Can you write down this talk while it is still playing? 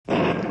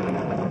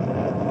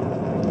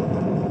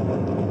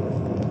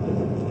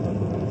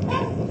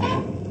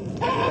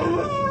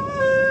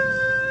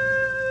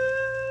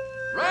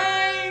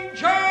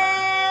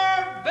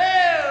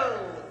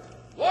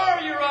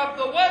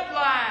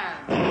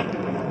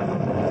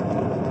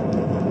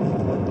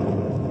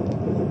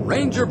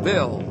Ranger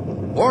Bill,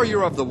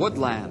 warrior of the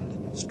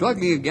woodland,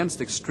 struggling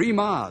against extreme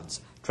odds,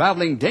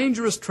 traveling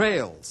dangerous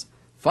trails,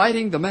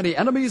 fighting the many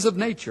enemies of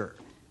nature.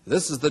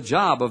 This is the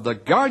job of the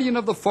guardian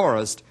of the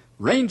forest,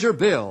 Ranger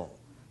Bill.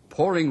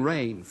 Pouring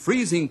rain,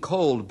 freezing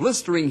cold,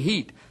 blistering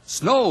heat,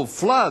 snow,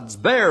 floods,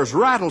 bears,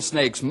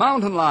 rattlesnakes,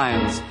 mountain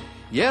lions.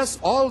 Yes,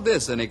 all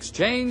this in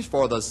exchange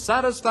for the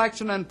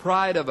satisfaction and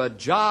pride of a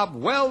job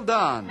well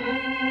done.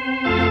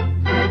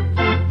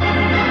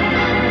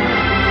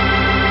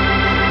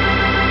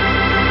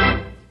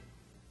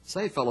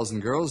 Say, fellows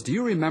and girls, do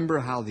you remember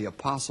how the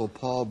Apostle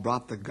Paul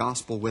brought the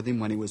gospel with him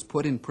when he was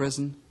put in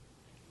prison?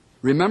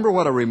 Remember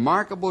what a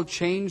remarkable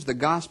change the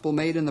gospel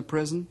made in the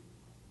prison?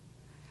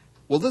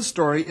 Well, this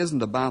story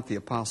isn't about the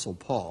Apostle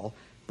Paul,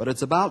 but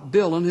it's about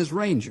Bill and his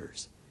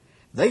Rangers.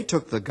 They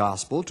took the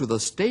gospel to the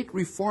State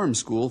Reform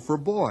School for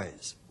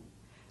boys.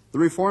 The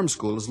Reform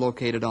School is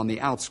located on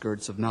the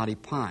outskirts of Knotty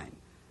Pine.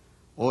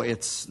 Oh,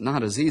 it's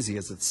not as easy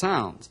as it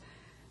sounds.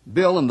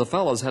 Bill and the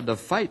fellows had to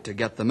fight to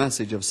get the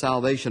message of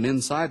salvation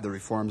inside the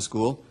Reform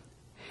School.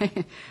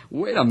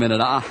 Wait a minute,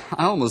 I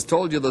almost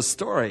told you the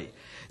story.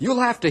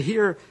 You'll have to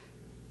hear,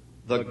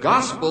 The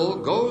Gospel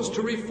Goes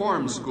to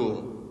Reform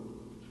School.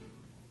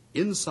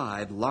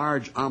 Inside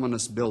large,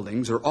 ominous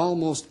buildings are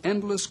almost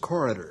endless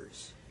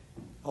corridors.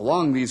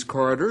 Along these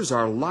corridors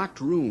are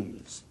locked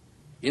rooms.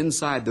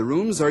 Inside the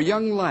rooms are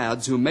young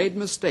lads who made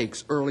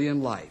mistakes early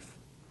in life.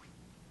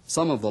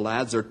 Some of the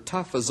lads are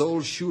tough as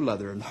old shoe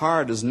leather and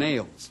hard as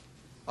nails.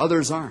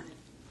 Others aren't.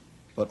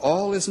 But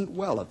all isn't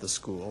well at the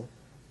school.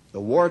 The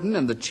warden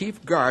and the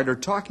chief guard are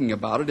talking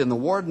about it in the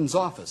warden's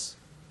office.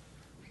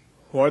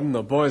 Warden,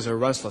 the boys are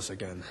restless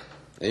again.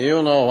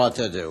 You know what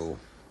to do.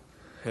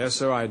 Yes,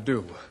 sir, I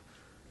do.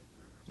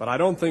 But I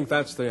don't think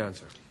that's the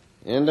answer.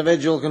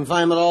 Individual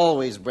confinement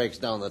always breaks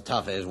down the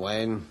toughies,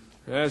 Wayne.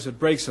 Yes, it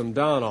breaks them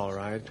down, all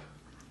right.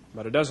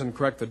 But it doesn't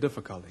correct the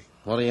difficulty.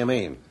 What do you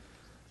mean?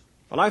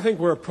 Well, I think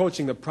we're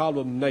approaching the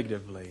problem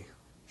negatively.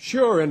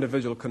 Sure,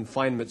 individual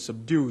confinement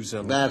subdues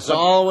them. That's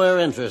all we're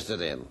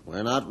interested in.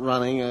 We're not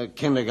running a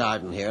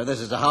kindergarten here. This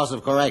is a house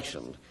of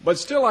correction. But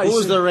still,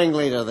 Who's the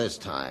ringleader this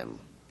time?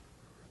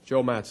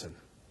 Joe Matson.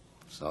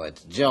 So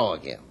it's Joe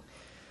again.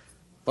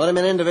 Put him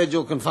in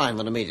individual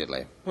confinement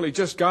immediately. Well, he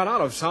just got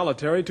out of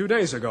solitary 2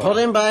 days ago. Put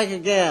him back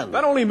again.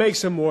 That only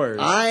makes him worse.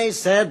 I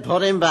said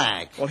put him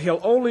back. Well,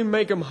 he'll only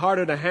make him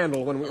harder to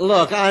handle when we...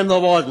 Look, I'm the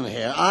warden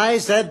here. I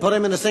said put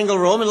him in a single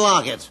room and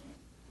lock it.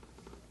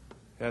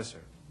 Yes, sir.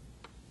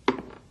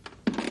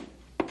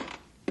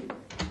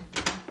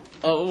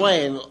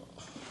 Wayne,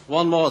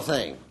 one more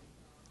thing.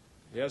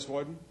 Yes,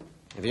 Warden?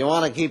 If you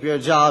want to keep your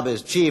job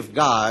as chief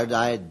guard,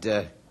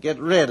 I'd get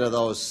rid of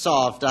those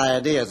soft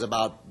ideas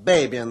about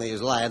babying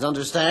these lads,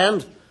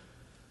 understand?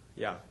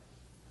 Yeah,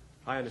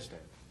 I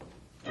understand.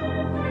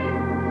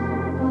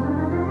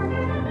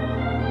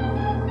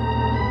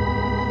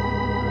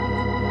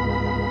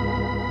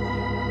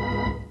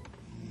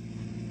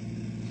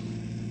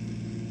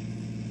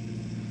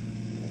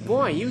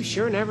 Boy, you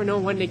sure never know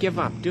when to give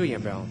up, do you,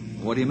 Bill?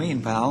 What do you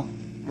mean, pal?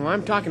 Well,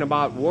 I'm talking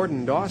about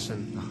Warden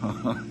Dawson.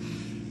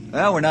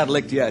 Well, we're not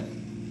licked yet.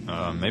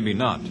 Maybe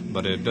not,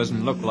 but it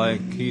doesn't look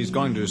like he's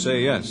going to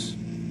say yes.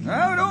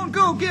 Now, don't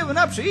go giving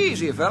up so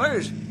easy,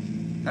 fellers.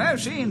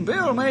 I've seen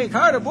Bill make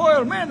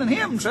harder-boiled men than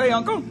him, say,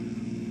 Uncle.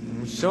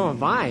 So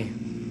have I.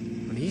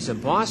 But he's a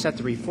boss at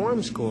the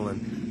Reform School,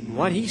 and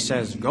what he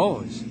says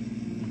goes.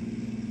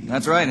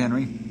 That's right,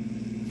 Henry.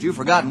 But you've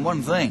forgotten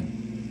one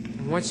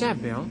thing. What's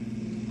that, Bill?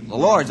 The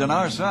Lord's on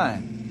our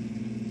side.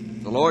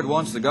 The Lord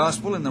wants the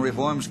gospel in the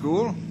Reform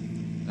School,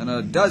 and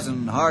a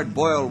dozen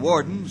hard-boiled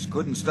wardens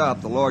couldn't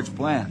stop the Lord's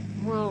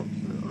plan. Well,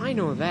 I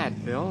know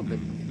that, Bill, but...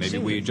 Maybe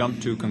we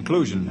jump to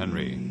conclusion,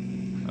 Henry.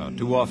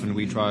 Too often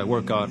we try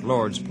work out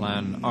Lord's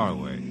plan our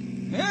way.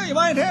 Yeah, you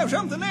might have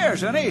something there,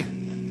 Sonny.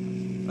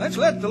 Let's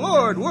let the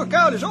Lord work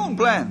out his own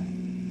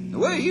plan, the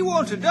way he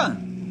wants it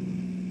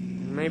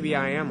done. Maybe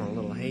I am a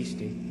little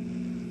hasty.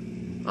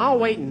 I'll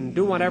wait and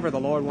do whatever the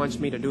Lord wants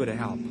me to do to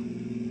help.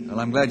 Well,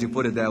 I'm glad you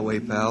put it that way,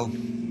 pal.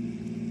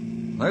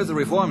 There's the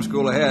Reform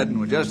School ahead, and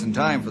we're just in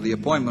time for the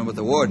appointment with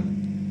the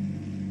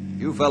warden.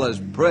 You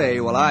fellas pray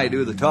while I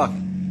do the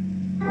talking.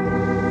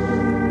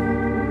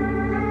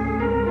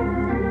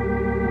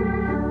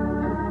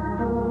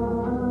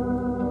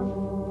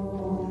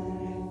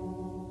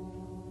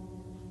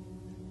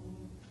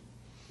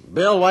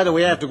 Bill, why do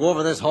we have to go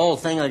over this whole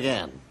thing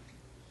again?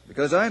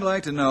 Because I'd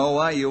like to know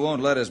why you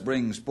won't let us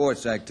bring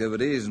sports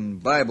activities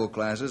and Bible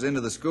classes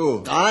into the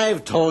school.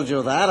 I've told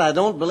you that. I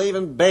don't believe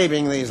in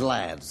babying these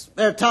lads.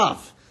 They're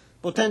tough,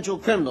 potential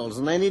criminals,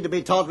 and they need to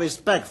be taught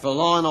respect for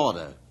law and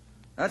order.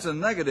 That's a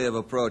negative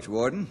approach,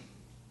 Warden.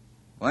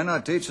 Why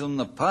not teach them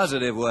the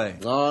positive way?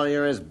 Oh,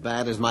 you're as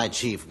bad as my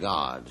chief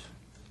guard.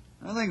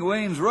 I think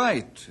Wayne's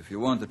right, if you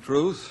want the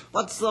truth.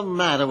 What's the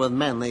matter with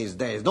men these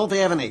days? Don't they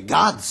have any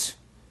guts?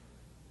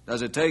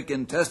 Does it take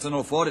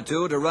intestinal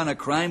fortitude to run a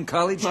crime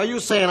college? Are you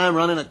saying I'm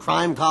running a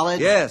crime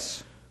college?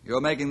 Yes.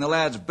 You're making the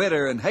lads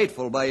bitter and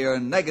hateful by your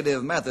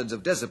negative methods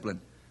of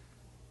discipline.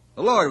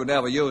 The Lord would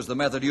never use the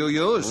method you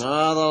use.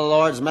 Oh, the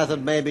Lord's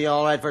method may be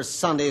all right for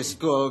Sunday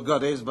school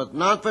goodies, but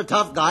not for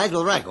tough guys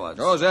with records.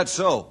 Oh, is that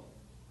so?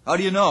 How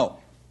do you know?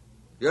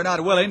 You're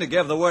not willing to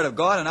give the Word of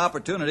God an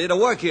opportunity to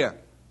work here.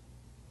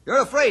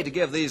 You're afraid to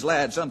give these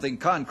lads something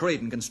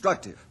concrete and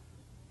constructive.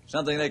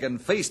 Something they can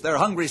feast their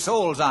hungry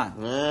souls on.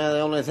 The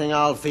only thing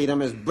I'll feed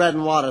them is bread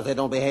and water if they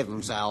don't behave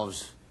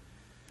themselves.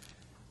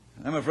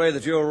 I'm afraid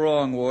that you're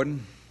wrong,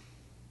 Warden.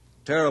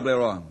 Terribly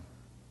wrong.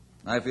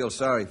 I feel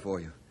sorry for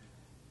you.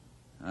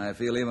 I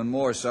feel even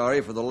more sorry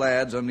for the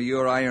lads under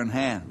your iron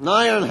hand. An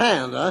iron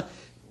hand, huh?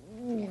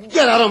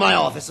 Get out of my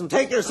office and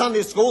take your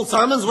Sunday school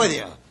sermons with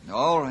you.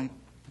 All right,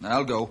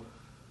 I'll go.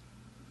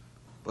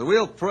 But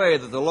we'll pray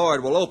that the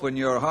Lord will open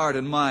your heart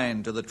and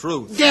mind to the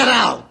truth. Get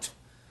out!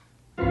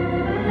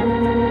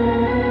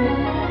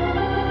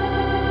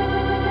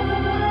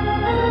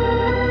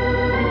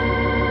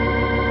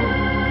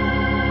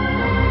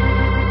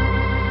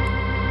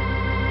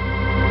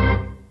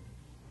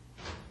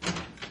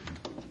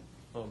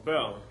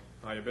 Bill,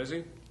 are you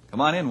busy? Come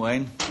on in,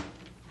 Wayne.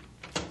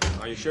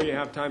 Are you sure you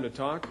have time to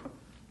talk?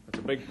 That's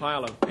a big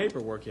pile of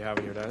paperwork you have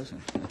on your desk.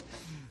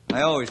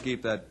 I always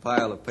keep that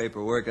pile of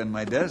paperwork on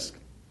my desk.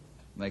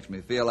 Makes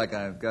me feel like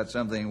I've got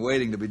something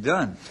waiting to be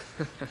done.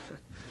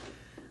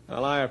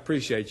 Well, I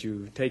appreciate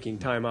you taking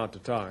time out to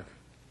talk.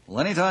 Well,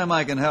 anytime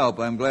I can help,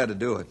 I'm glad to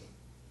do it.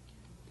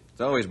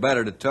 It's always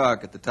better to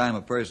talk at the time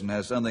a person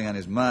has something on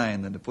his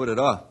mind than to put it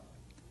off.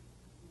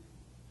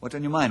 What's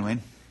on your mind,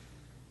 Wayne?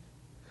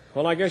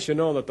 Well, I guess you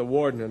know that the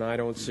warden and I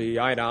don't see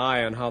eye to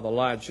eye on how the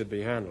lads should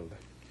be handled.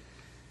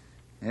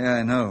 Yeah,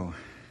 I know.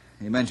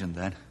 You mentioned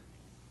that.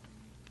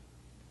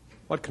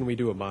 What can we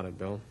do about it,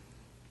 Bill?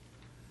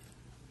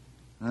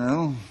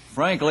 Well,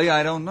 frankly,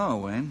 I don't know,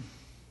 Wayne.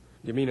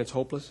 You mean it's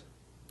hopeless?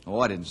 Oh,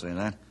 I didn't say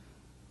that.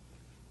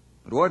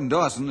 But Warden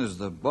Dawson is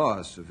the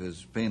boss of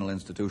his penal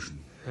institution.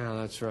 Yeah,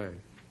 that's right.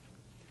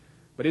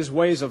 But his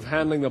ways of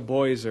handling the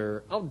boys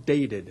are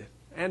outdated,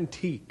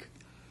 antique.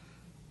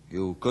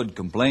 You could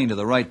complain to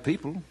the right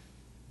people.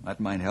 That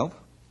might help.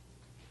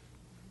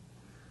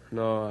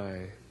 No,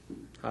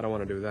 I don't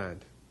want to do that.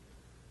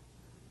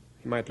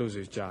 He might lose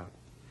his job.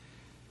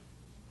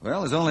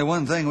 Well, there's only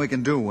one thing we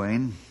can do,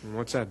 Wayne.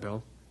 What's that,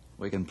 Bill?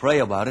 We can pray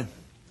about it.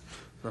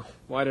 Well,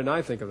 why didn't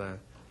I think of that?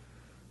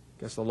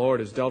 Guess the Lord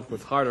has dealt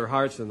with harder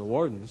hearts than the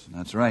wardens.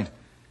 That's right.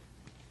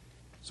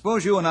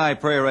 Suppose you and I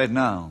pray right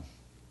now.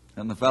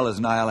 Then the fellas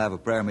and I'll have a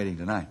prayer meeting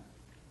tonight.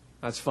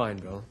 That's fine,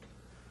 Bill.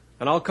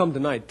 And I'll come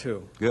tonight,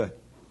 too. Good.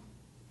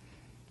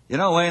 You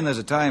know, Wayne, there's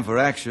a time for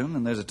action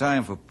and there's a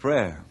time for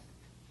prayer.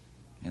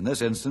 In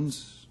this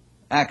instance,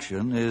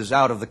 action is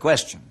out of the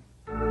question.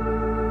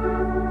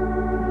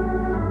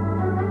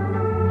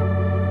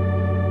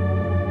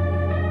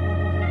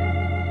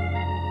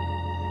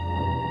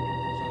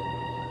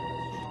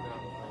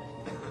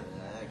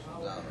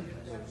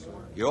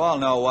 You all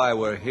know why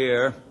we're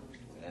here.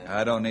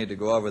 I don't need to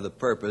go over the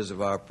purpose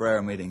of our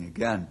prayer meeting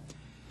again.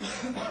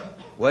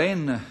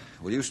 Wayne,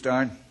 will you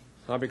start?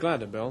 I'll be glad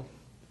to, Bill.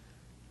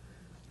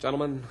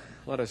 Gentlemen,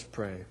 let us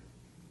pray.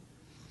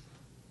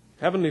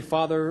 Heavenly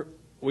Father,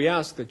 we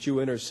ask that you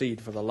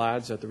intercede for the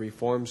lads at the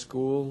Reform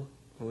School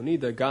who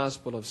need the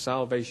gospel of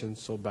salvation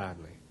so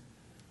badly.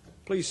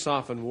 Please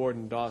soften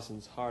Warden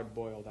Dawson's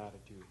hard-boiled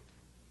attitude.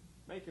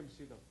 Make him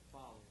see the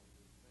folly.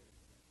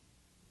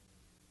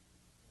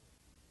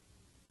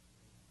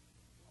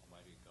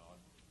 Almighty God,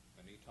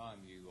 any time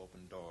you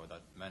open door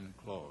that men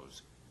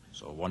close,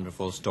 so a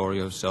wonderful story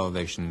of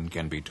salvation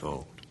can be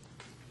told.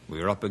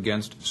 We are up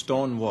against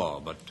stone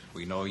wall, but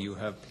we know you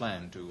have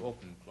planned to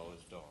open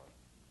closed door.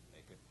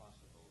 Make it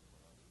possible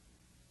for us.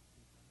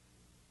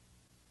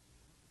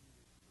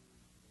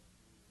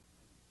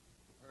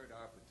 You've heard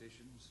our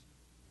petitions.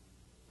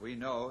 We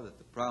know that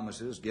the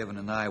promises given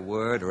in thy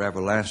word are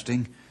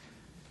everlasting.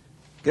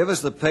 Give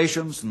us the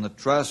patience and the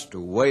trust to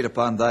wait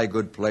upon thy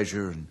good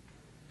pleasure and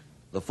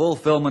the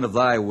fulfillment of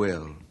thy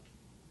will.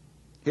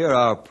 Hear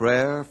our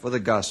prayer for the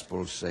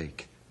gospel's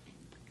sake.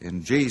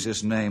 In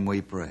Jesus' name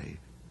we pray.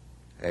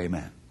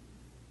 Amen.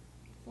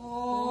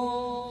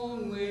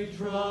 Only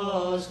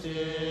trust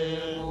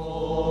in,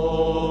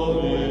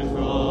 only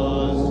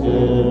trust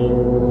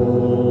in.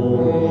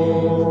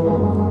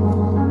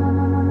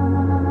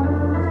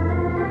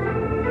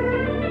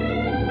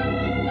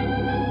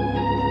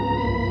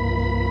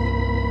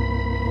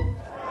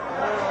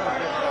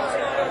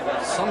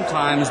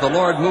 Sometimes the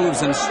Lord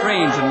moves in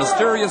strange and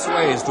mysterious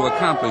ways to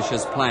accomplish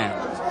his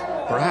plans.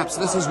 Perhaps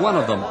this is one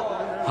of them.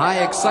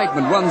 High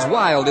excitement runs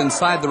wild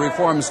inside the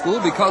Reform School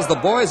because the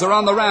boys are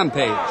on the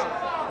rampage.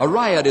 A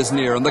riot is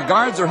near, and the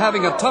guards are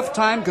having a tough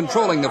time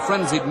controlling the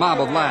frenzied mob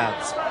of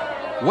lads.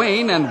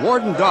 Wayne and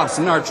Warden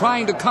Dawson are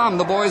trying to calm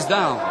the boys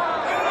down.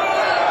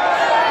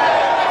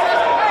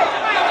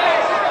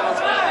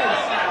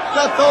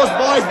 Get those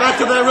boys back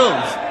to their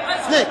rooms.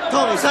 Nick,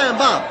 Tony, Sam,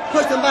 Bob,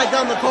 push them back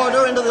down the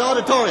corridor into the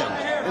auditorium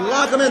and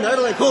lock them in there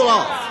till they cool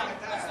off.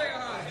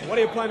 What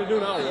do you plan to do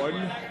now,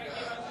 Warden?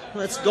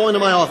 Let's go into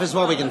my office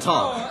where we can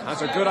talk.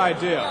 That's a good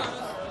idea.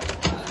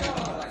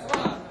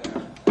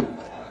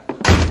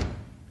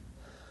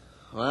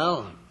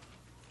 Well,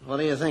 what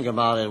do you think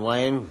about it,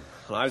 Wayne?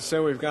 Well, I'd say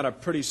we've got a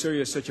pretty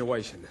serious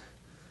situation.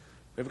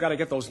 We've got to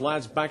get those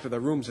lads back to their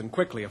rooms and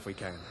quickly if we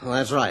can. Well,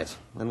 that's right.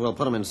 And we'll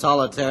put them in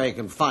solitary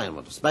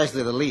confinement,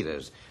 especially the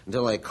leaders,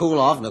 until they cool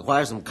off and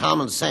acquire some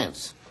common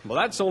sense. Well,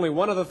 that's only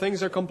one of the things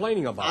they're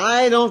complaining about.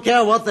 I don't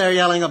care what they're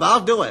yelling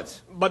about. Do it.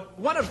 But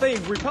what if they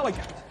repel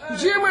again?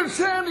 Jim and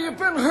Sandy have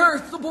been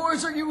hurt. The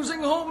boys are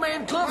using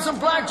homemade clubs and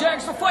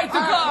blackjacks to fight the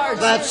guards.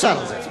 That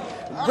settles it.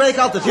 Break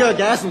out the tear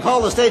gas and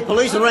call the state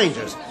police and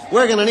rangers.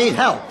 We're going to need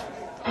help.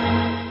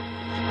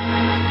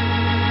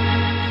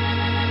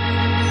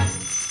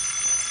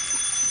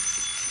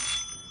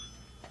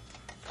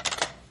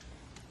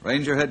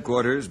 Ranger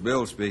headquarters,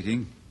 Bill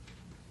speaking.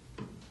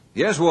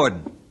 Yes,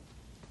 Warden.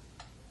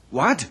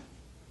 What?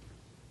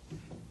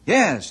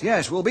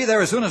 Yes, we'll be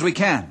there as soon as we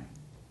can.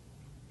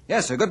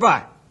 Yes, sir,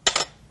 goodbye.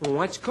 Well,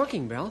 what's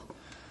cooking, Bill?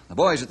 The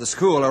boys at the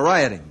school are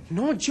rioting.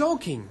 No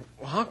joking.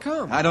 Well, how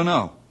come? I don't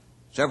know.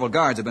 Several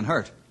guards have been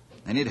hurt.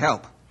 They need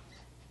help.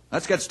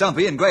 Let's get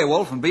Stumpy and Grey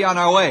Wolf and be on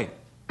our way.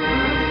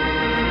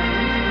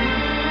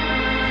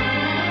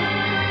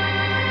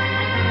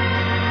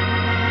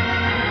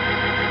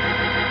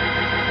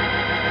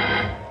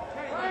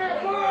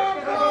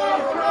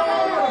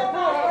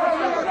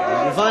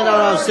 We'll find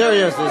out how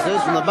serious this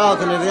is from the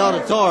balcony of the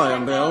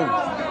auditorium, Bill.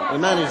 We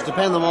managed to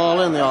pen them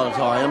all in the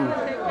auditorium.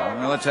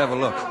 Well, let's have a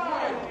look.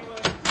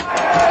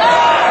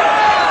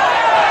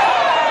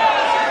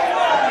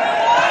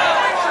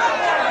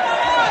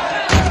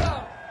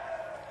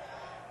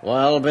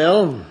 Well,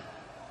 Bill?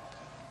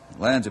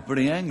 Lads are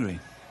pretty angry.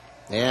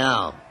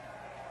 Yeah.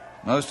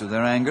 Most of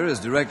their anger is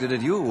directed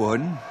at you,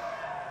 Warden.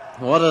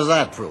 What does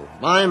that prove?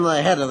 I'm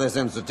the head of this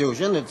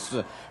institution. It's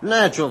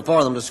natural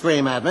for them to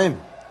scream at me.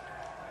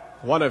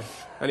 What,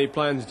 if any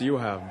plans do you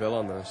have, Bill,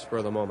 on the spur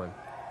of the moment?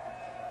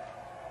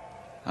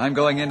 I'm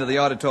going into the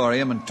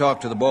auditorium and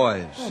talk to the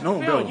boys. No,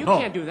 Bill, you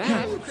can't do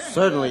that.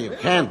 Certainly you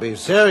can't be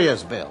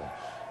serious, Bill.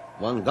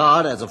 One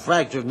guard has a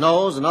fractured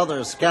nose, another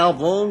a scalp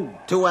wound,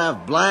 two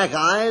have black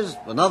eyes,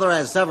 another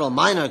has several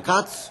minor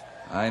cuts.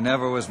 I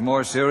never was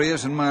more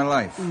serious in my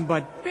life.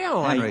 But,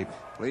 Bill, Henry,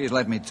 please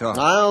let me talk.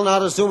 I'll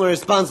not assume a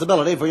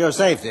responsibility for your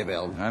safety,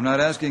 Bill. I'm not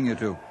asking you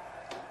to.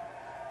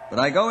 But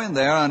I go in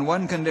there on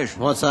one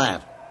condition. What's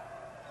that?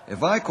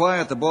 If I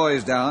quiet the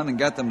boys down and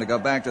get them to go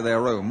back to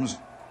their rooms,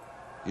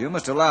 you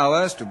must allow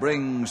us to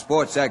bring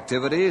sports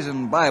activities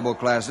and Bible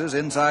classes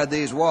inside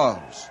these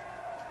walls.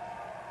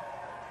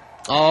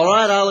 All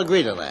right, I'll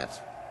agree to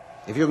that.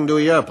 If you can do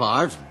your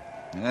part.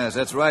 Yes,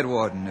 that's right,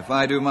 Warden, if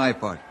I do my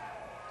part.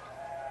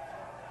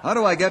 How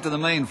do I get to the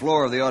main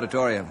floor of the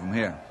auditorium from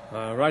here?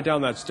 Right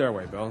down that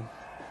stairway, Bill.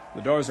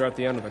 The doors are at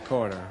the end of the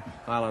corridor.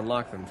 I'll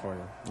unlock them for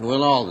you.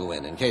 We'll all go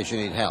in case you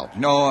need help.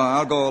 No,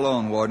 I'll go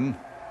alone, Warden.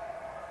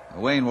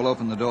 Wayne will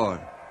open the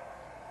door.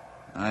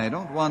 I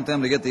don't want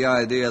them to get the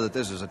idea that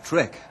this is a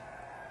trick.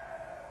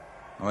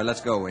 All right,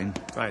 let's go, Wayne.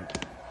 Right.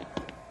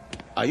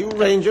 Are you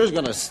Rangers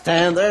going to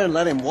stand there and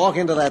let him walk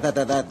into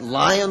that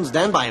lion's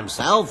den by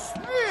himself?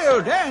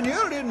 Well,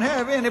 Daniel didn't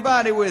have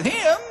anybody with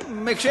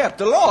him except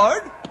the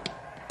Lord.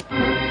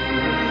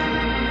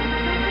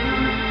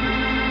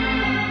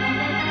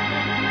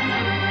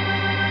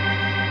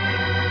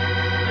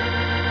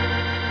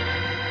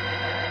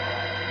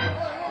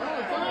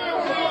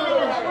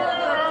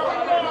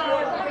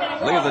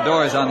 Leave the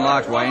doors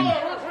unlocked, Wayne.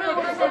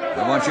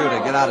 I want you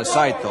to get out of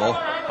sight, though.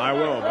 I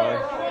will,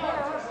 Bill.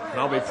 And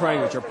I'll be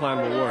praying that your plan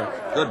will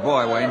work. Good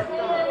boy, Wayne.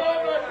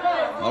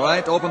 All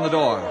right, open the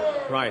door.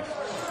 Right.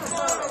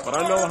 But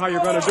I know how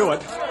you're going to do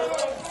it.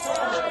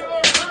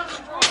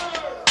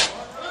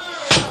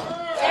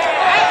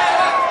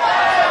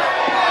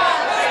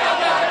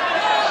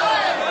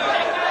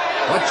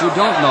 What you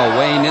don't know,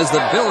 Wayne, is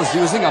that Bill is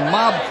using a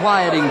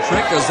mob-quieting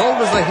trick as old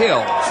as the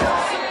hills.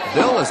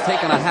 Bill has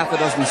taken a half a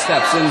dozen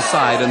steps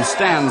inside and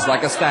stands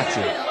like a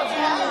statue.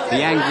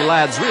 The angry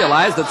lads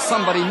realize that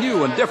somebody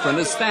new and different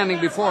is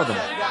standing before them.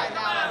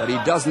 But he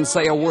doesn't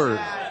say a word,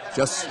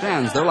 just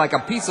stands there like a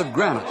piece of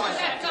granite.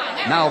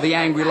 Now the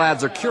angry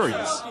lads are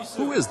curious.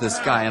 Who is this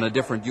guy in a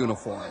different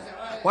uniform?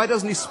 Why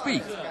doesn't he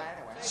speak?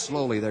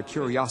 Slowly their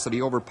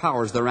curiosity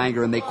overpowers their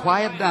anger and they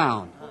quiet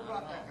down.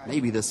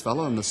 Maybe this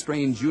fellow in the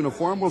strange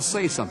uniform will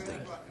say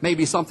something.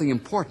 Maybe something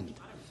important.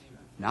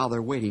 Now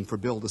they're waiting for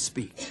Bill to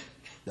speak.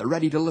 They're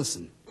ready to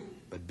listen,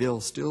 but Bill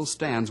still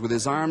stands with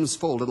his arms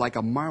folded like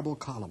a marble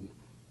column.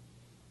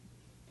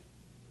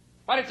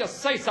 Why don't you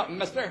say something,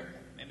 mister?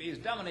 Maybe he's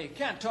dumb and he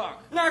can't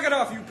talk. Knock it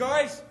off, you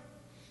guys.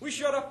 We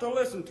shut up to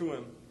listen to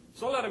him,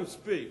 so let him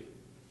speak.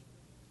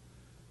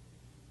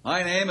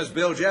 My name is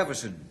Bill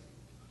Jefferson.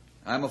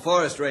 I'm a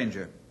forest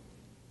ranger.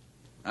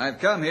 I've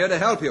come here to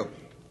help you.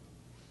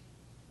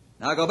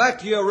 Now go back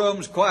to your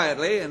rooms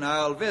quietly, and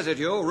I'll visit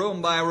you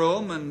room by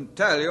room and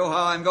tell you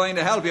how I'm going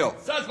to help you.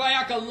 So's my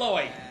Uncle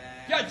Louie.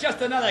 You're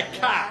just another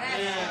cop.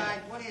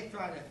 What are you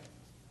trying to...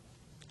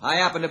 I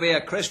happen to be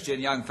a Christian,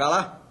 young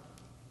fella.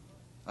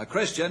 A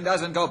Christian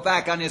doesn't go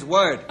back on his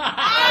word. Get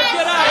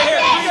out of here,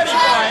 goody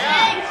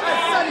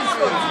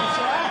boy.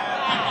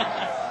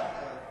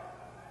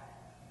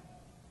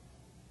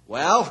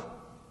 Well?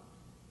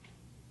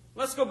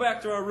 Let's go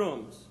back to our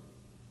rooms.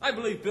 I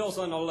believe Bill's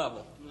on the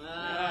level.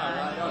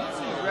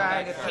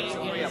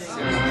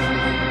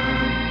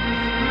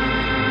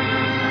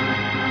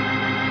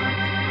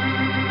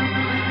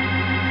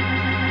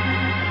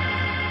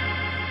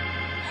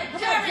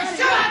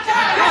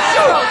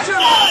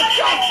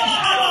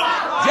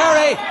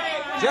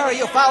 Jerry,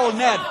 you fouled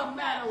Ned.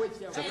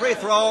 It's a free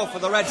throw for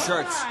the red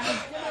shirts.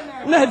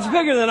 Ned's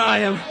bigger than I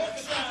am.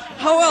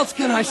 How else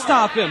can I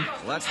stop him?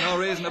 Well, that's no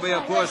reason to be a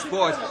poor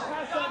sport.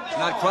 It's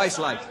not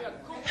Christ-like.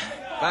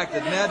 The fact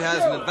that Ned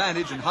has an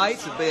advantage in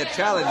height should be a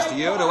challenge to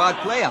you to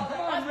outplay him.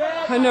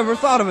 I never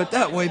thought of it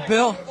that way,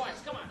 Bill.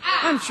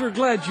 I'm sure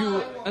glad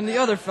you and the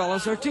other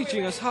fellas are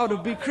teaching us how to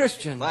be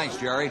Christian. Thanks,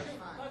 Jerry.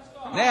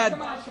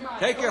 Ned,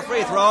 take your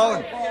free throw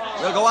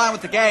and we'll go on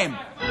with the game.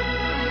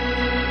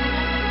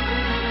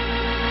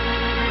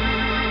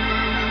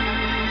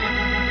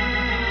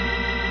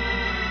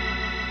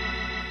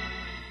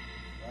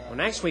 Well,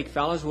 next week,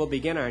 fellas, we'll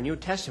begin our New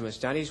Testament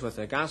studies with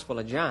the Gospel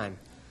of John.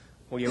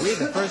 Will you read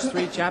the first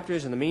 3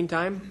 chapters in the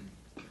meantime?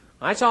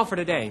 That's all for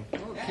today.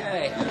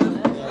 Okay.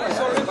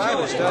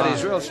 Bible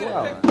study's real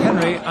slow.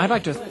 Henry, I'd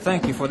like to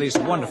thank you for these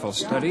wonderful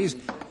studies.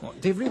 Well,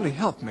 they've really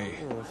helped me.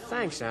 Oh,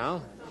 thanks,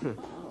 Al.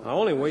 I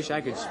only wish I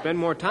could spend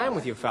more time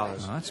with you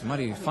fellas. Well, that's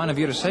mighty fine of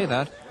you to say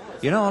that.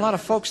 You know, a lot of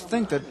folks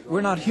think that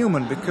we're not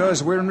human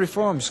because we're in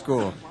reform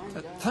school.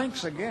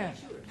 Thanks again.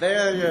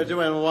 Bill, you're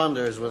doing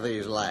wonders with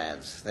these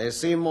lads. They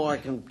seem more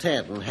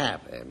content and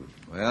happy.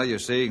 Well, you're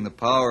seeing the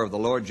power of the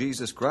Lord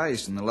Jesus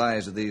Christ in the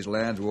lives of these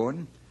lads,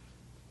 Warden.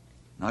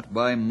 Not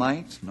by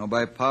might, nor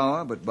by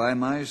power, but by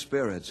my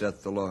Spirit,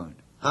 saith the Lord.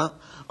 Huh?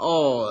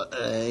 Oh,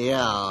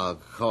 yeah,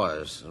 of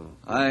course.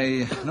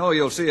 I know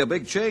you'll see a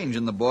big change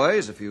in the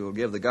boys if you'll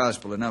give the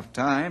gospel enough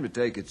time to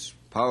take its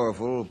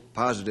powerful,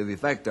 positive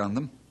effect on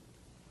them.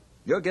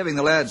 You're giving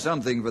the lads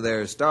something for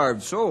their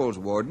starved souls,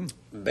 Warden.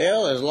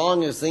 Bill, as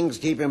long as things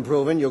keep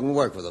improving, you can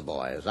work with the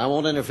boys. I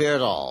won't interfere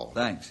at all.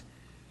 Thanks.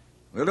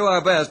 We'll do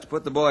our best to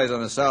put the boys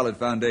on a solid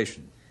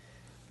foundation.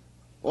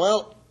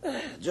 Well,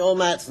 Joe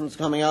Matson's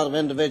coming out of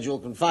individual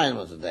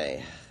confinement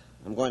today.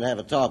 I'm going to have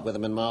a talk with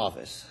him in my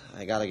office.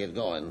 I gotta get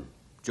going.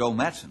 Joe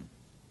Matson?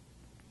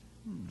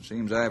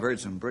 Seems I've heard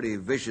some pretty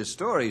vicious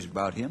stories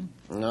about him.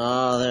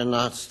 No, they're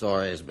not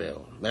stories,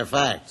 Bill. They're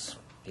facts.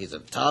 He's a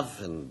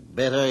tough and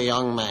bitter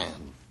young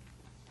man.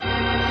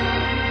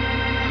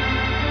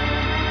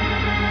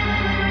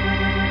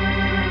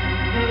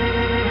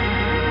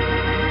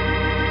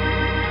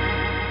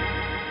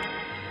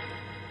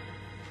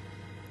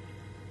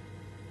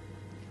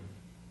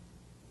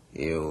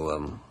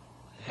 You,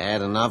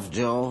 had enough,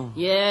 Joe?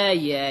 Yeah.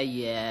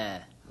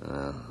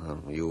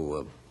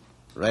 You,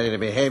 ready to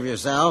behave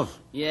yourself?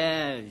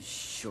 Yeah,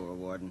 sure,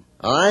 Warden.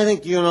 Well, I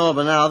think you know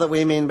by now that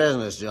we mean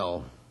business,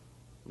 Joe.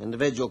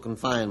 Individual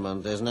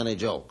confinement isn't any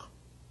joke.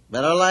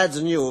 Better lads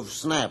than you have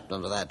snapped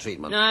under that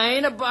treatment. No, I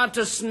ain't about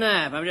to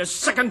snap. I'm just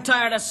sick and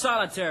tired of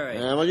solitary.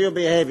 Yeah, well, you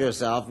behave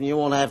yourself and you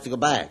won't have to go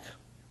back.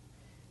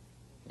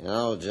 You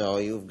know, Joe,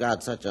 you've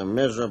got such a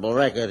miserable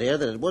record here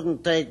that it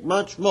wouldn't take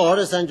much more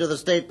to send you to the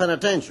state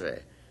penitentiary.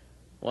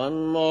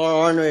 One more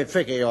ornery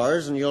trick of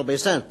yours and you'll be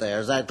sent there.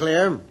 Is that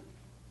clear?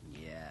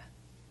 Yeah.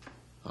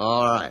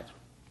 All right.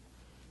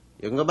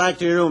 You can go back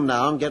to your room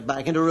now and get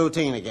back into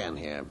routine again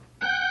here.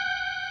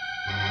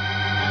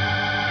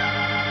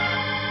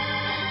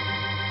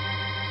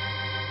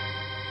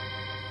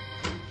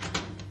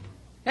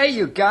 Hey,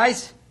 you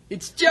guys.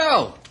 It's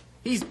Joe.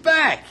 He's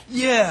back.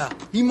 Yeah,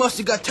 he must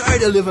have got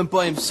tired of living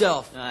by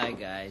himself. Hi,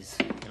 guys.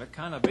 You look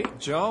kind of beat,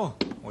 Joe.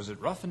 Was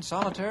it rough and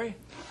solitary?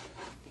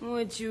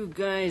 What you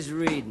guys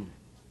reading?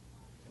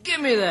 Give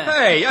me that.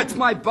 Hey, that's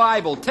my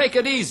Bible. Take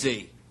it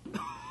easy.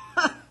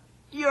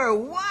 You're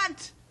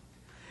what?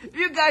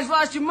 You guys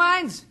lost your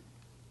minds?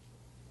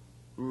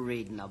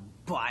 Reading the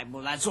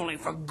Bible, that's only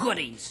for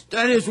goodies.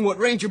 That isn't what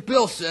Ranger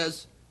Bill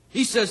says.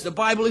 He says the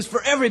Bible is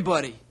for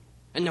everybody.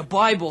 And the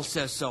Bible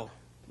says so.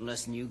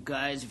 Listen, you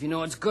guys, if you know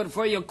what's good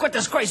for you, quit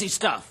this crazy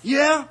stuff.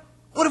 Yeah?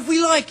 What if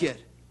we like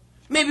it?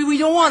 Maybe we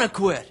don't want to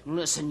quit.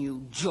 Listen,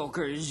 you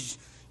jokers,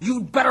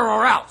 you'd better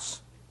or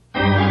else.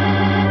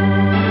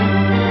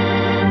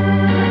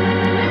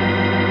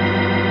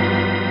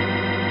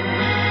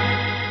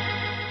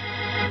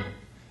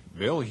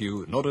 Bill,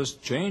 you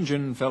noticed change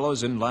in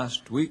fellows in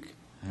last week?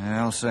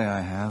 I'll say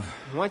I have.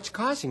 What's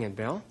causing it,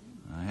 Bill?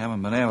 I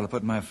haven't been able to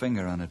put my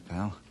finger on it,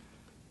 pal.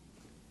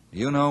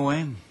 You know,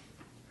 Wayne?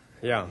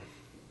 Yeah.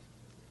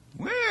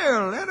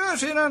 Well, let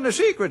us in on the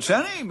secret,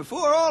 Sonny,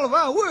 before all of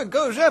our work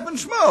goes up in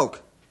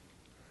smoke.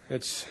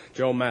 It's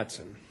Joe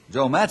Matson.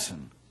 Joe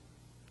Matson?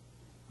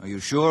 Are you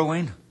sure,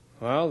 Wayne?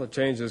 Well, the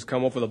change has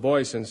come over the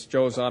boy since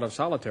Joe's out of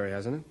solitary,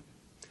 hasn't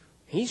it?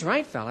 He's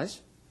right,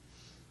 fellas.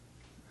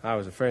 I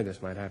was afraid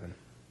this might happen.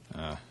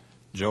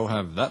 Joe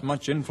have that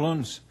much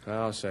influence?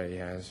 I'll say he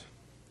has.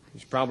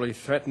 He's probably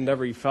threatened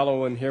every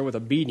fellow in here with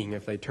a beating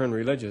if they turn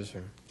religious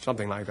or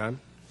something like that.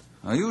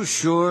 Are you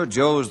sure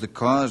Joe's the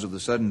cause of the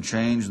sudden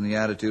change in the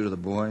attitude of the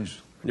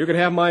boys? You could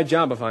have my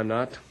job if I'm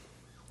not.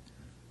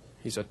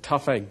 He's a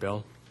tough egg,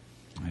 Bill.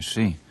 I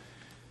see.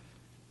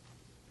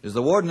 Is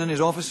the warden in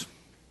his office?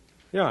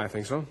 Yeah, I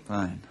think so.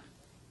 Fine.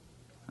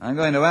 I'm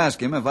going to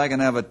ask him if I can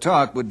have a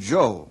talk with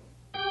Joe.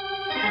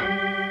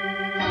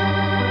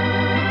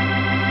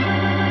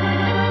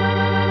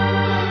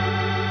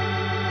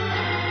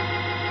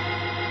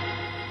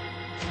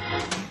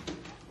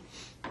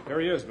 Here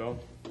he is, Bill.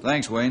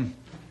 Thanks, Wayne.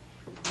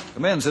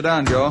 Come in, sit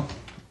down, Joe.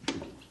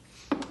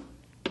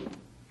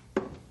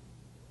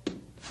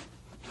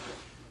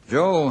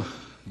 Joe,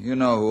 you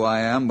know who I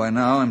am by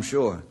now, I'm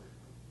sure.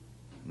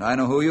 And I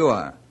know who you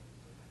are.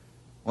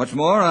 What's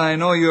more, I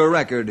know your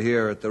record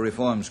here at the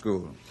Reform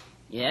School.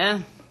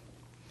 Yeah?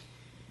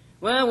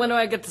 Well, when do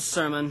I get the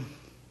sermon?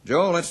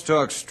 Joe, let's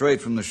talk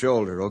straight from the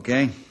shoulder,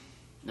 okay?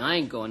 I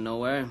ain't going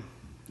nowhere.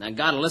 I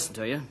gotta listen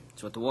to you.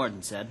 That's what the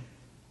warden said.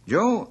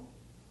 Joe,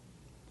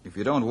 if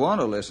you don't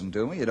want to listen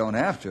to me, you don't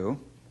have to.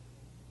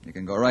 You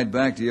can go right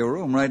back to your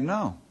room right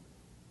now.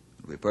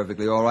 It'll be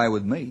perfectly all right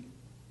with me.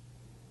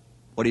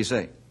 What do you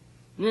say?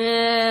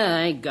 Yeah,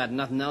 I ain't got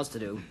nothing else to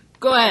do.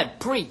 Go ahead,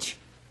 preach.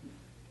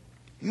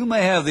 You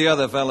may have the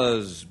other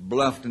fellas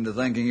bluffed into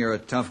thinking you're a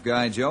tough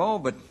guy, Joe,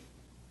 but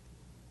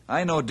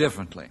I know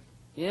differently.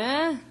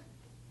 Yeah?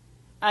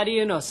 How do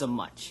you know so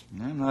much?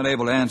 I'm not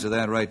able to answer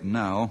that right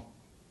now.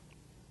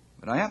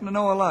 But I happen to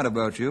know a lot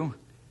about you.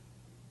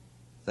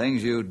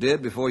 Things you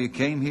did before you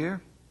came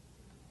here.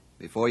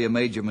 Before you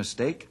made your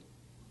mistake.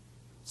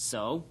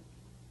 So?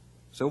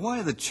 So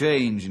why the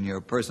change in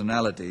your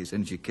personality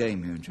since you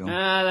came here, Joe?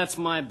 That's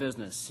my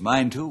business.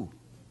 Mine, too.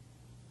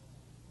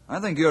 I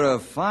think you're a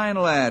fine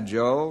lad,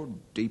 Joe,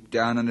 deep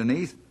down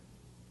underneath.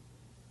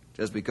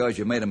 Just because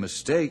you made a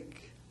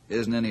mistake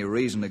isn't any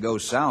reason to go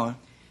sour.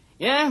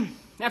 Yeah,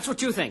 that's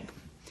what you think.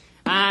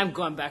 I'm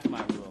going back to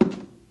my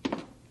room.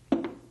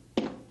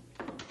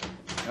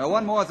 Now,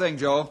 one more thing,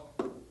 Joe.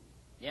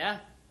 Yeah?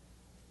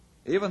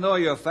 Even though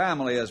your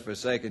family has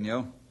forsaken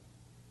you,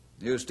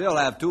 you still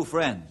have two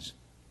friends.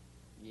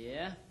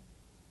 Yeah?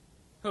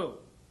 Who?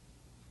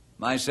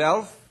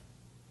 Myself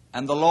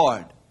and the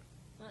Lord.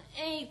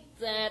 Ain't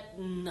that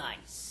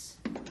nice?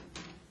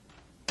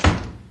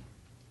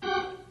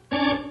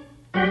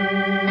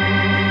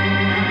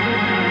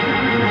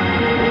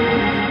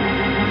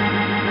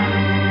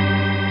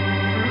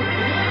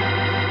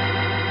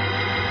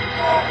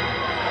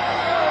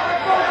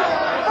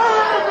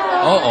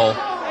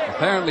 Uh-oh.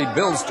 Apparently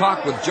Bill's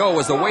talk with Joe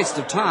was a waste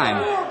of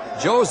time.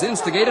 Joe's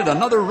instigated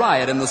another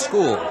riot in the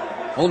school.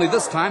 Only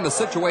this time the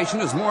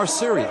situation is more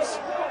serious.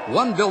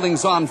 One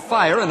building's on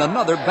fire and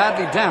another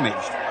badly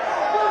damaged.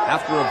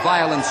 After a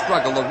violent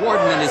struggle, the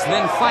warden and his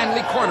men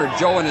finally cornered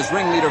Joe and his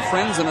ringleader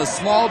friends in a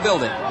small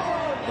building.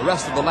 The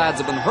rest of the lads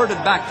have been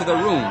herded back to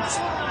their rooms.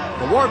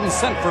 The warden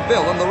sent for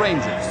Bill and the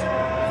Rangers.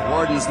 The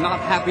warden's not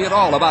happy at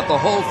all about the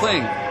whole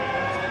thing.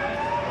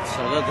 It's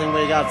a good thing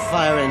we got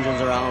fire engines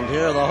around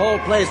here. The whole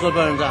place would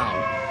burn down.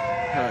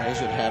 I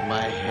should have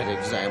my head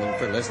examined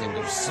for listening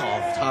to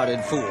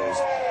soft-hearted fools.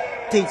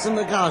 Teach them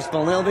the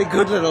gospel and they'll be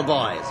good little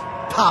boys.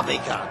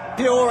 Poppycock.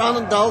 Pure,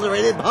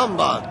 unadulterated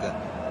humbug.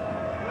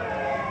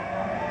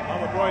 All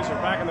the boys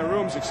are back in their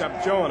rooms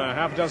except Joe and a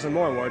half dozen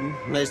more, Warden.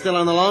 They still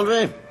in the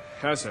laundry?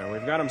 Yes, sir.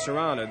 We've got them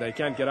surrounded. They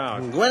can't get out.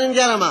 Go in and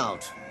get them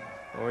out.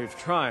 Well, we've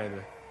tried.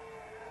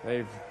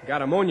 They've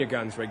got ammonia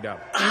guns rigged up.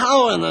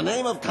 How in the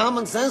name of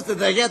common sense did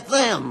they get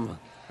them?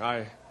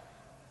 I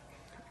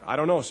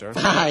don't know, sir.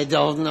 I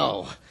don't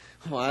know.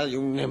 While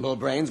you nimble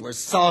brains were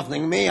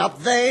softening me up,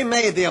 they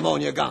made the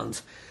ammonia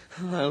guns.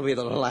 I'll be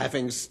the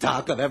laughing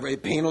stock of every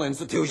penal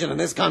institution in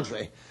this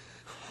country.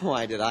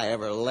 Why did I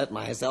ever let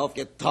myself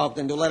get talked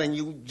into letting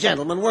you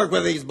gentlemen work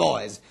with these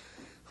boys?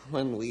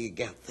 When we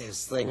get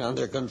this thing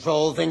under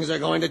control, things are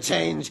going to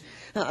change.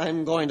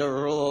 I'm going to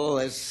rule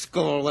this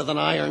school with an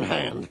iron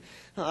hand.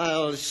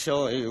 I'll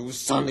show you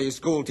Sunday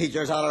school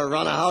teachers how to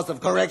run a house of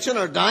correction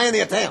or die in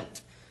the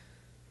attempt.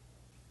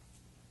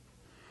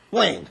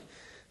 Wayne,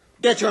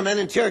 get your men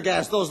and tear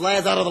gas those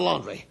lads out of the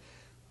laundry.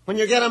 When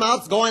you get them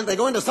out, they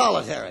go into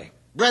solitary.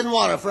 Bread and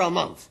water for a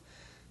month.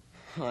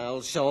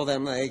 I'll show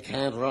them they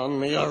can't run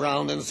me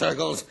around in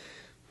circles.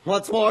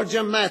 What's more,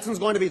 Jim Matson's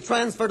going to be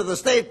transferred to the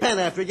state pen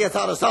after he gets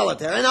out of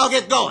solitary, and I'll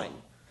get going.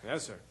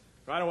 Yes, sir.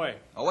 Right away.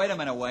 Oh, wait a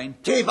minute, Wayne.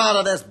 Keep out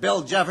of this,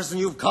 Bill Jefferson.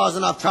 You've caused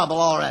enough trouble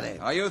already.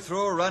 Are you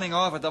through running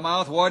off at the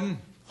mouth, Warden?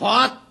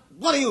 What?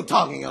 What are you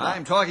talking about?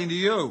 I'm talking to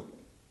you.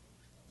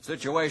 The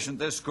situation at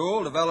this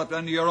school developed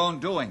under your own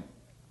doing.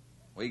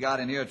 We got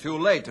in here too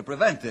late to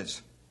prevent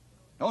this.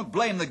 Don't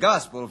blame the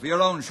gospel for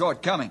your own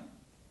shortcoming.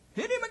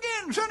 Hit him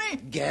again, Sonny.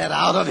 Get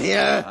out of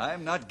here.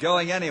 I'm not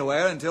going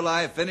anywhere until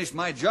I've finished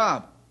my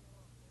job.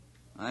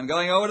 I'm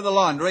going over to the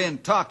laundry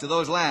and talk to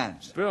those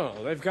lads.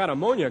 Bill, they've got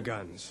ammonia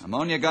guns.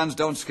 Ammonia guns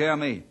don't scare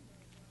me.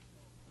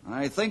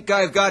 I think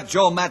I've got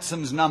Joe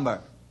Matson's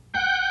number.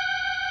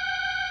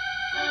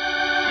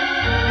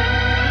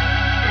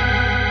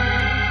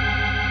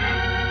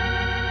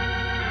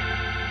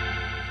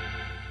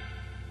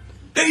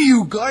 Hey,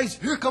 you guys,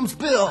 here comes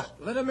Bill.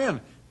 Let him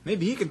in.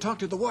 Maybe he can talk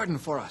to the warden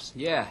for us.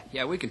 Yeah,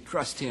 we can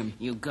trust him.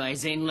 You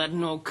guys ain't letting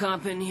no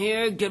cop in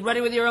here. Get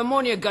ready with your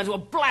ammonia guns. We'll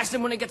blast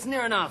him when it gets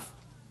near enough.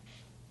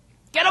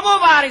 Get a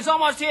move on, he's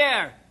almost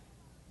here.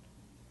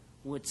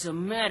 What's the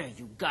matter?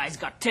 You guys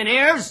got 10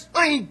 ears?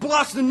 I ain't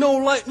blasting no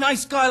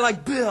nice guy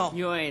like Bill.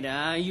 You ain't,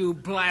 You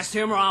blast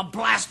him or I'll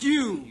blast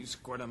you. You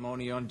squirt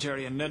ammonia on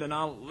Jerry and Ned, and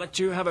I'll let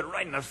you have it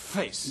right in the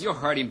face. You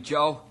heard him,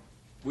 Joe.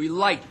 We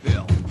like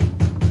Bill.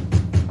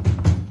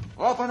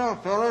 Open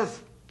up, fellas.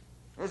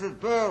 This is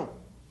Bill.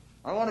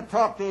 I want to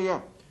talk to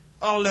you.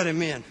 I'll let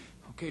him in.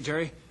 Okay,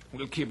 Jerry.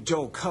 We'll keep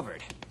Joe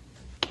covered.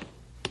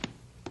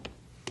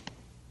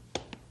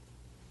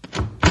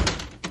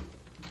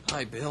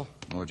 Hi, Bill.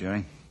 Oh,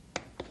 Jerry.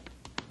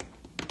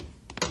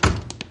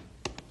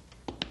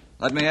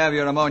 Let me have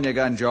your ammonia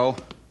gun, Joe.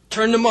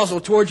 Turn the muzzle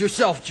towards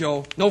yourself,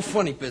 Joe. No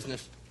funny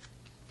business.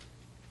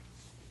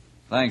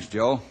 Thanks,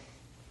 Joe.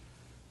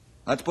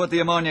 Let's put the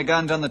ammonia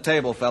guns on the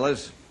table,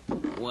 fellas.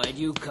 Why'd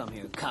you come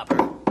here, copper?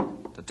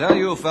 To tell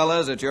you,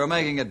 fellas, that you're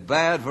making it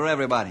bad for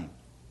everybody,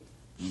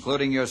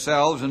 including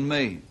yourselves and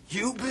me.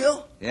 You,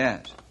 Bill?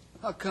 Yes.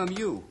 How come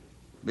you?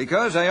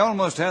 Because I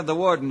almost had the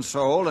warden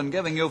sold in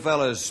giving you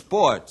fellas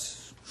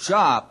sports,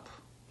 shop,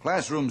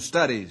 classroom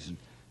studies, and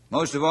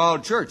most of all,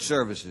 church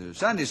services,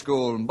 Sunday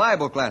school, and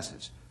Bible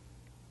classes.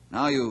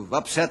 Now you've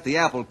upset the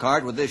apple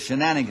cart with this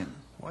shenanigan.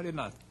 Why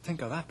didn't I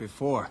think of that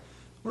before?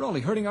 We're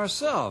only hurting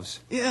ourselves.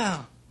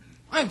 Yeah.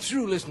 I'm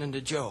through listening to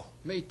Joe.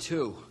 Me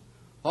too.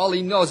 All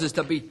he knows is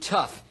to be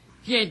tough.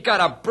 He ain't got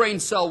a brain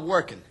cell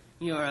working.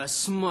 You're a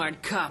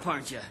smart cop,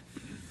 aren't you?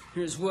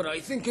 Here's what I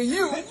think of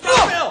you.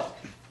 Bill!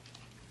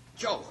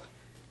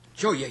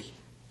 Joe, you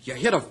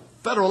hit a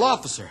federal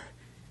officer.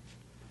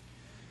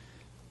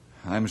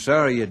 I'm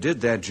sorry you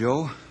did that,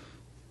 Joe.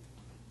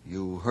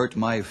 You hurt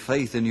my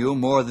faith in you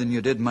more than you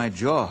did my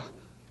jaw.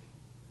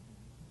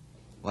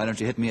 Why don't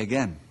you hit me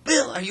again?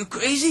 Bill, are you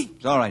crazy?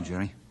 It's all right,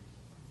 Jerry.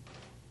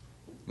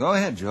 Go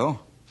ahead, Joe.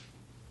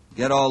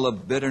 Get all the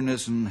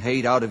bitterness and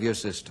hate out of your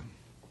system.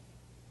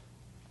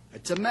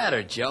 What's the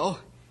matter, Joe?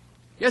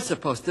 You're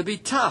supposed to be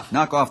tough.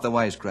 Knock off the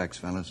wisecracks,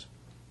 fellas.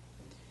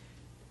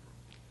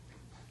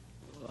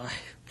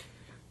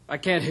 I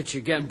can't hit you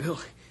again, Bill.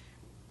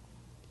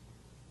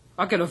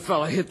 How can a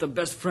fella hit the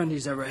best friend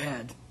he's ever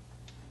had?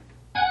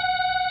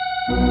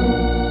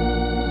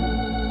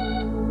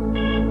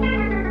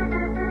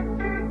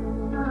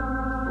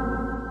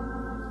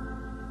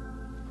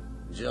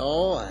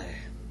 Joe,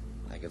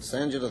 I could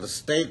send you to the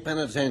state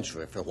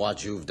penitentiary for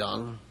what you've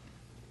done.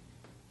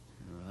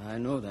 I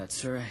know that,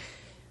 sir.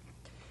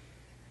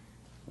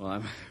 Well,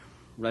 I'm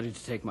ready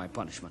to take my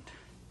punishment.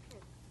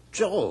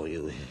 Joe,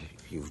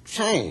 you've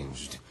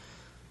changed.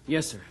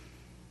 Yes, sir.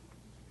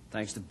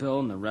 Thanks to Bill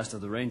and the rest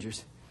of the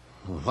Rangers.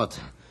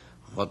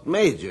 What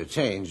made you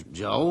change,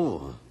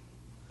 Joe?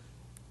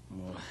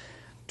 Well,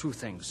 two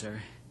things,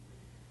 sir.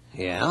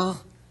 Yeah?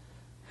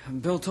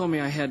 Bill told me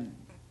I had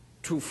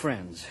two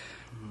friends,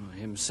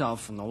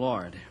 himself and the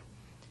Lord.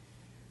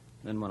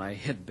 Then when I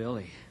hit Bill,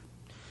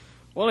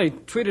 he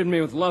treated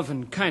me with love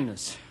and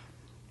kindness.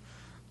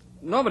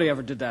 Nobody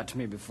ever did that to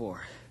me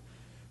before.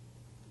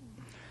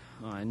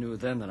 I knew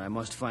then that I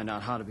must find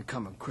out how to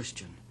become a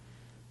Christian.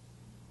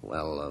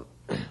 Well,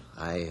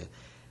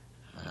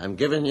 I'm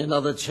giving you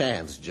another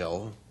chance,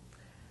 Joe.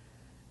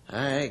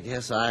 I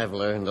guess I've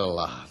learned a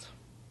lot.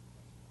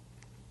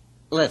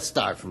 Let's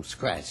start from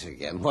scratch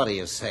again. What do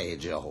you say,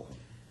 Joe?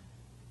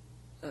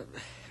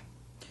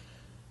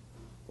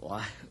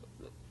 Well,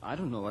 I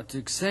don't know what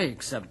to say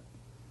except,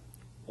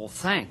 well,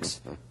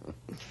 thanks.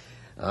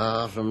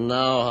 From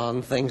now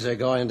on, things are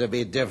going to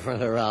be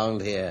different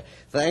around here,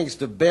 thanks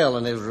to Bill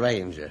and his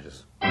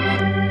Rangers.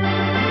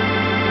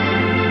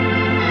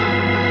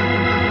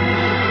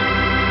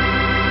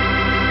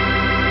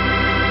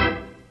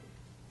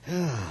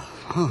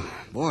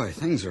 Boy,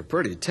 things were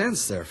pretty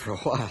tense there for a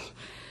while.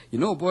 You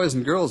know, boys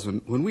and girls,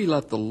 when we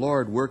let the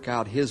Lord work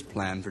out His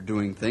plan for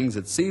doing things,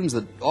 it seems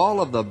that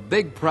all of the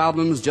big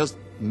problems just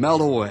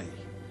melt away.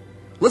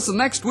 Listen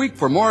next week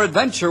for more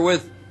adventure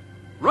with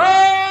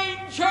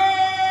Ranger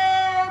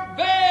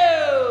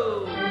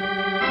Bill!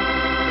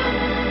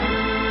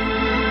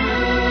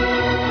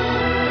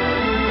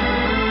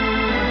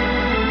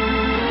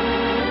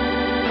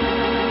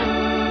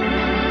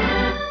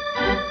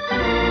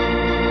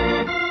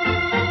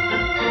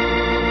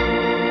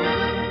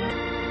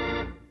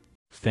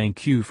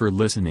 Thank you for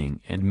listening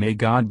and may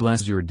God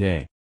bless your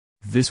day.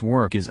 This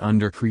work is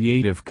under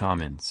Creative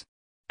Commons.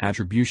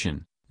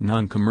 Attribution,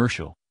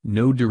 non-commercial,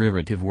 no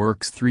derivative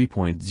works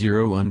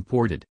 3.0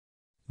 unported.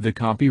 The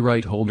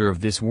copyright holder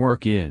of this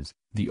work is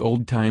the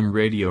Old Time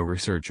Radio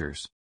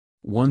Researchers.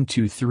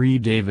 123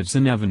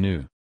 Davidson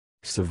Avenue,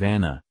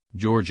 Savannah,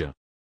 Georgia.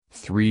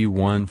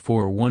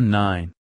 31419.